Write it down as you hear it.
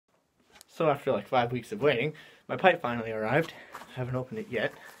So after like 5 weeks of waiting, my pipe finally arrived. I haven't opened it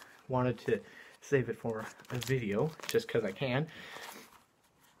yet. Wanted to save it for a video, just because I can.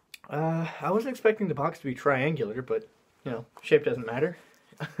 I wasn't expecting the box to be triangular, but, you know, shape doesn't matter.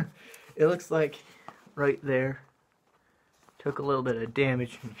 It looks like right there took a little bit of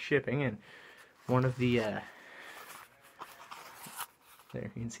damage in shipping, and one of the, there, you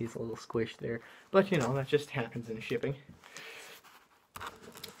can see it's a little squished there. But, you know, that just happens in shipping.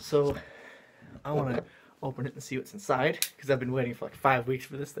 So, I want to open it and see what's inside, because I've been waiting for like 5 weeks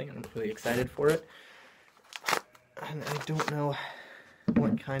for this thing, and I'm really excited for it. And I don't know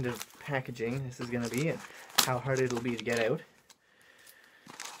what kind of packaging this is going to be, and how hard it'll be to get out.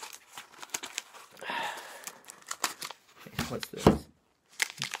 Okay, what's this?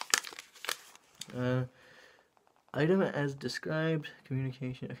 Item as described,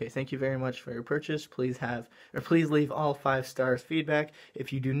 communication. Okay, thank you very much for your purchase. Please leave all 5 stars feedback.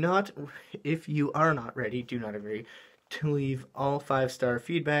 If you are not ready, do not agree to leave all 5-star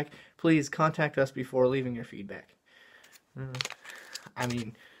feedback. Please contact us before leaving your feedback. I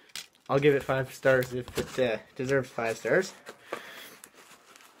mean, I'll give it 5 stars if it deserves 5 stars.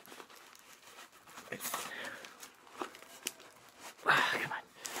 Come on.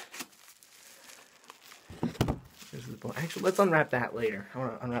 There's the ball. Actually, let's unwrap that later. I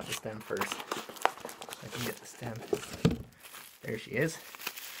want to unwrap the stem first, so I can get the stem. There she is.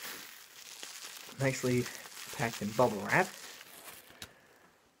 Nicely packed in bubble wrap.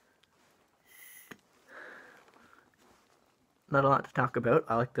 Not a lot to talk about.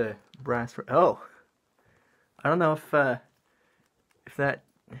 I like the brass. Oh, I don't know if that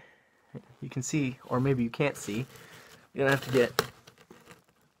you can see, or maybe you can't see. You're gonna have to get.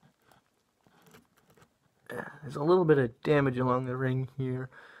 There's a little bit of damage along the ring here.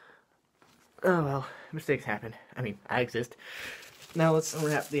 Oh well, mistakes happen. I mean, I exist. Now let's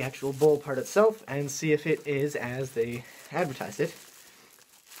unwrap the actual bowl part itself and see if it is as they advertised it.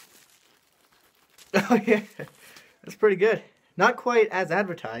 Oh yeah, that's pretty good. Not quite as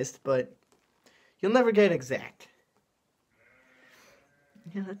advertised, but you'll never get exact.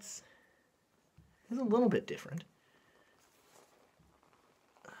 Yeah, it's a little bit different.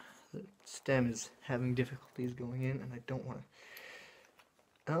 The stem is having difficulties going in, and I don't want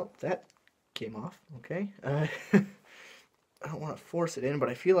to... Oh, that came off. Okay. I don't want to force it in, but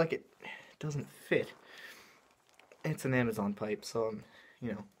I feel like it doesn't fit. It's an Amazon pipe, so,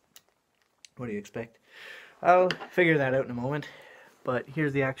 you know, what do you expect? I'll figure that out in a moment. But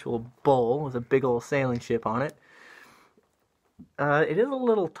here's the actual bowl with a big old sailing ship on it. It is a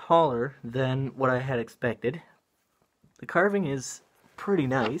little taller than what I had expected. The carving is pretty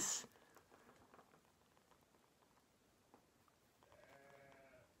nice.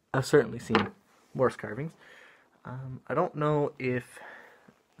 I've certainly seen worse carvings. I don't know if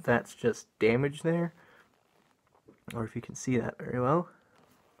that's just damage there, or if you can see that very well,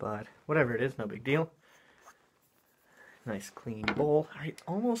 but whatever it is, no big deal. Nice clean bowl. I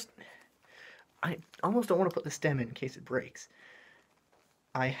almost don't want to put the stem in case it breaks.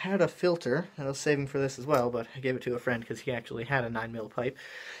 I had a filter that I was saving for this as well, but I gave it to a friend because he actually had a 9mm pipe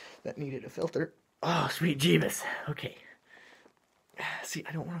that needed a filter. Oh, sweet Jeebus. Okay. See,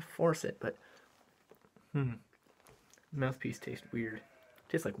 I don't want to force it, but... Mouthpiece tastes weird.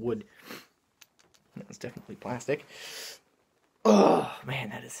 Tastes like wood. That's definitely plastic. Oh, man,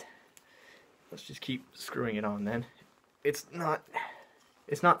 that is... Let's just keep screwing it on then. It's not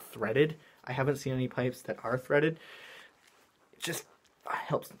threaded. I haven't seen any pipes that are threaded. It just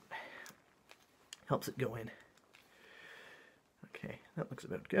helps it go in. Okay, that looks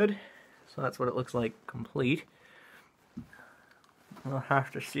about good. So that's what it looks like complete. I'll have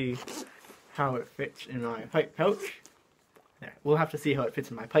to see how it fits in my pipe pouch. There, we'll have to see how it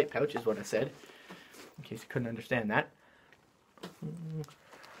fits in my pipe pouch, is what I said, in case you couldn't understand that.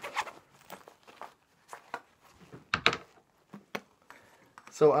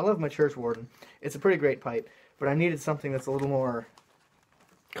 So I love my Church Warden. It's a pretty great pipe, but I needed something that's a little more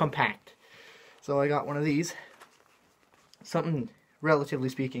compact. So I got one of these. Something, relatively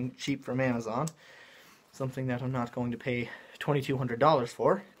speaking, cheap from Amazon. Something that I'm not going to pay $2,200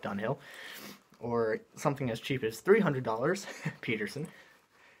 for, Dunhill. Or something as cheap as $300, Peterson.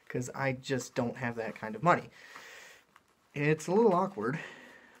 Because I just don't have that kind of money. It's a little awkward,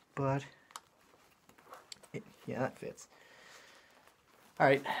 but yeah, that fits.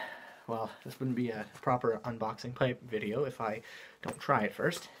 Alright, well, this wouldn't be a proper unboxing pipe video if I don't try it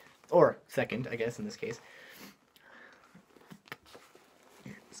first. Or second, I guess, in this case.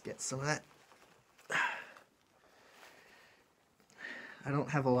 Here, let's get some of that. I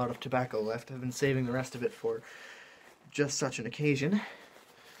don't have a lot of tobacco left. I've been saving the rest of it for just such an occasion.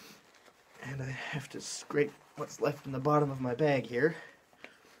 And I have to scrape what's left in the bottom of my bag here.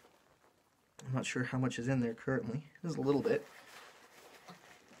 I'm not sure how much is in there currently. There's a little bit.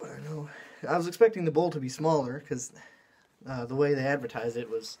 But I know... I was expecting the bowl to be smaller, because the way they advertised it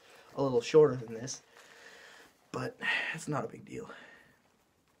was a little shorter than this. But it's not a big deal.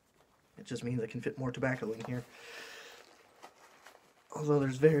 It just means I can fit more tobacco in here. Although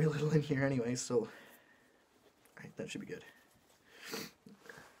there's very little in here anyway, so... Alright, that should be good.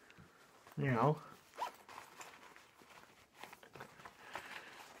 Now...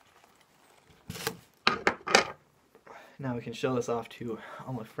 Now we can show this off to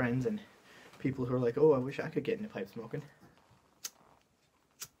all my friends and people who are like, oh, I wish I could get into pipe smoking.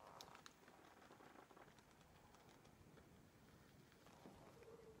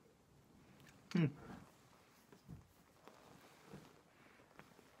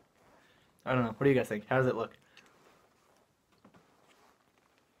 I don't know. What do you guys think? How does it look?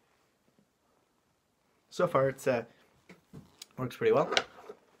 So far, it's works pretty well.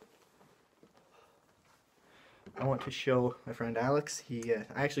 I want to show my friend Alex. I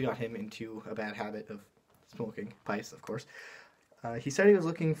actually got him into a bad habit of smoking pipes, of course. He said he was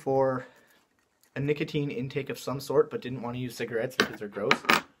looking for a nicotine intake of some sort, but didn't want to use cigarettes because they're gross.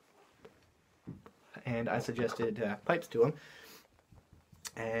 And I suggested pipes to him,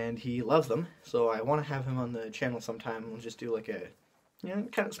 and he loves them. So I want to have him on the channel sometime. We'll just do like a, you know,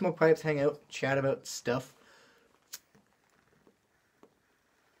 kind of smoke pipes, hang out, chat about stuff.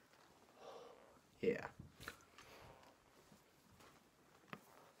 Yeah.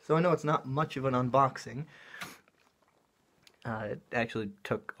 So I know it's not much of an unboxing. It actually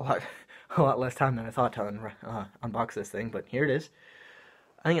took a lot less time than I thought to unbox this thing, but here it is.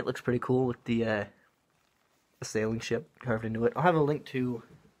 I think it looks pretty cool with the sailing ship carved into it. I'll have a link to,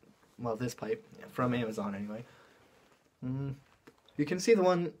 well, this pipe from Amazon anyway. You can see the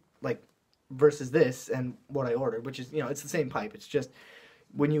one like versus this and what I ordered, which is, you know, it's the same pipe. It's just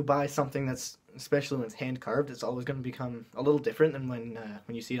when you buy something that's, especially when it's hand carved, it's always going to become a little different than when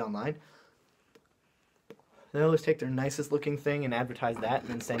you see it online. They always take their nicest looking thing and advertise that, and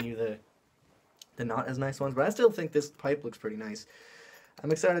then send you the not as nice ones. But I still think this pipe looks pretty nice.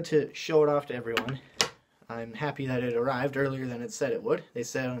 I'm excited to show it off to everyone. I'm happy that it arrived earlier than it said it would. They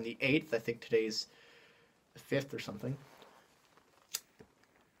said on the 8th. I think today's the 5th or something.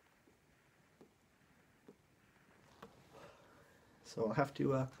 So I'll have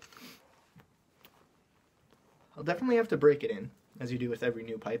to, I'll definitely have to break it in, as you do with every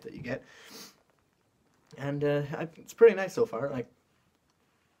new pipe that you get. And it's pretty nice so far. Like,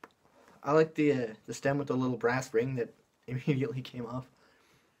 I like the stem with the little brass ring that immediately came off.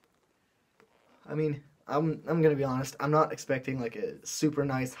 I mean, I'm gonna be honest. I'm not expecting like a super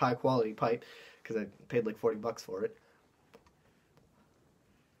nice, high quality pipe because I paid like $40 for it.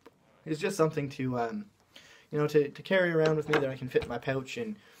 It's just something to, you know, to carry around with me that I can fit in my pouch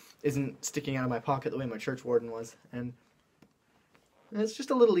and isn't sticking out of my pocket the way my church warden was. And it's just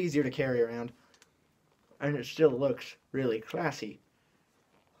a little easier to carry around. And it still looks really classy.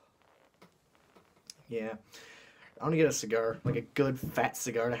 Yeah. I want to get a cigar, like a good fat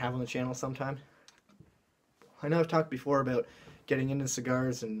cigar to have on the channel sometime. I know I've talked before about getting into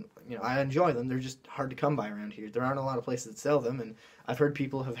cigars, and you know, I enjoy them. They're just hard to come by around here. There aren't a lot of places that sell them, and I've heard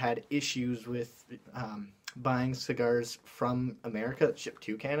people have had issues with buying cigars from America that ship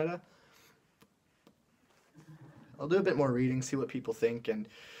to Canada. I'll do a bit more reading, see what people think, and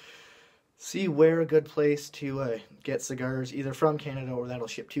see where a good place to get cigars either from Canada or that'll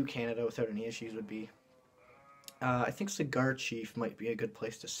ship to Canada without any issues would be. I think Cigar Chief might be a good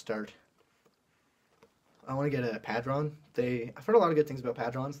place to start. I want to get a Padron. I've heard a lot of good things about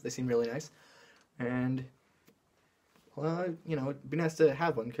Padrons. They seem really nice. And, well, you know, it'd be nice to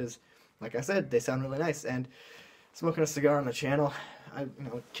have one because, like I said, they sound really nice. And smoking a cigar on the channel, I, you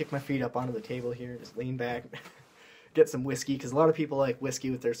know, kick my feet up onto the table here, just lean back, get some whiskey, because a lot of people like whiskey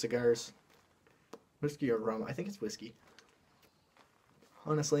with their cigars. Whiskey or rum? I think it's whiskey.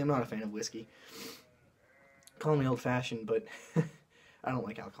 Honestly, I'm not a fan of whiskey. Call me old-fashioned, but I don't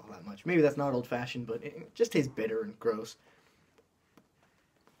like alcohol that much. Maybe that's not old-fashioned, but it just tastes bitter and gross.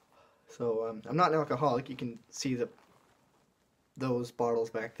 So, I'm not an alcoholic. You can see those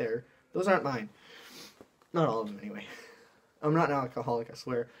bottles back there. Those aren't mine. Not all of them, anyway. I'm not an alcoholic, I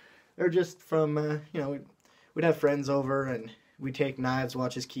swear. They're just from, you know, we'd have friends over, and we'd take knives,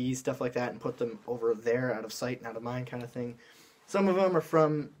 watches, keys, stuff like that, and put them over there, out of sight and out of mind kind of thing. Some of them are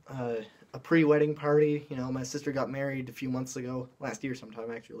from a pre-wedding party. You know, my sister got married a few months ago, last year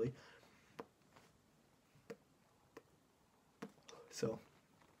sometime actually. So,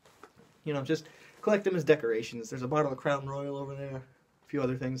 you know, just collect them as decorations. There's a bottle of Crown Royal over there, a few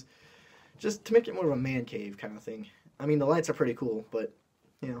other things. just to make it more of a man cave kind of thing. I mean, the lights are pretty cool, but,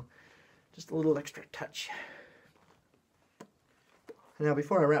 you know, just a little extra touch. Now,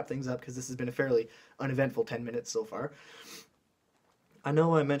 before I wrap things up, because this has been a fairly uneventful 10 minutes so far, I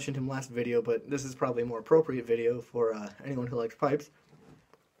know I mentioned him last video, but this is probably a more appropriate video for anyone who likes pipes.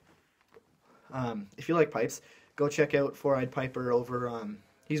 If you like pipes, go check out Four Eyed Piper over,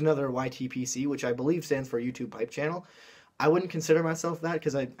 he's another YTPC, which I believe stands for YouTube Pipe Channel. I wouldn't consider myself that,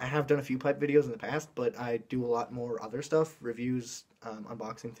 because I have done a few pipe videos in the past, but I do a lot more other stuff, reviews,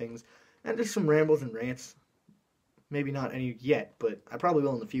 unboxing things, and just some rambles and rants. Maybe not any yet, but I probably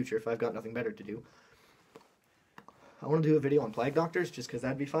will in the future if I've got nothing better to do. I want to do a video on plague doctors, just because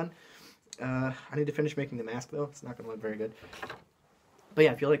that'd be fun. I need to finish making the mask, though. It's not going to look very good. But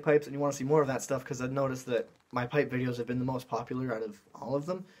yeah, if you like pipes and you want to see more of that stuff, because I've noticed that my pipe videos have been the most popular out of all of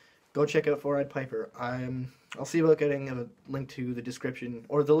them, go check out Four Eyed Piper. I'll see about getting a link to the description,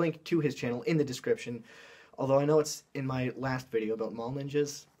 or the link to his channel in the description, although I know it's in my last video about mall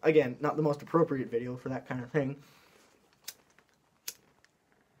ninjas. Again, not the most appropriate video for that kind of thing.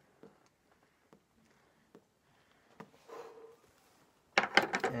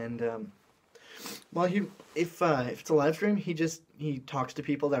 And well, if it's a live stream, he talks to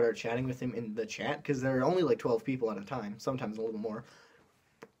people that are chatting with him in the chat, because there are only like 12 people at a time, sometimes a little more.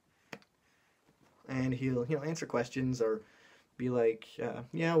 And he'll answer questions or be like,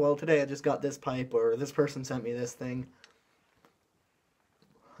 yeah, well, today I just got this pipe, or this person sent me this thing.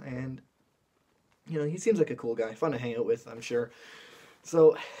 And he seems like a cool guy, fun to hang out with, I'm sure.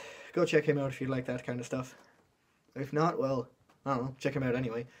 So go check him out if you like that kind of stuff. If not, well, I don't know, check him out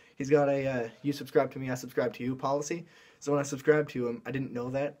anyway. He's got a you subscribe to me, I subscribe to you policy. So when I subscribed to him, I didn't know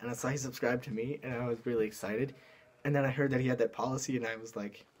that, and I saw he subscribed to me, and I was really excited. And then I heard that he had that policy, and I was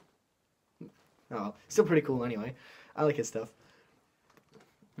like, oh, still pretty cool anyway. I like his stuff.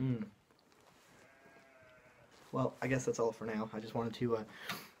 Well, I guess that's all for now. I just wanted to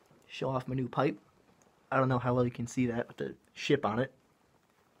show off my new pipe. I don't know how well you can see that with the ship on it.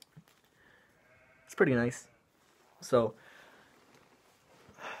 It's pretty nice. So,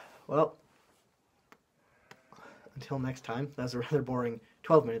 well, until next time. That was a rather boring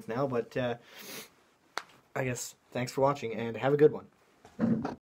 12 minutes now, but I guess thanks for watching, and have a good one.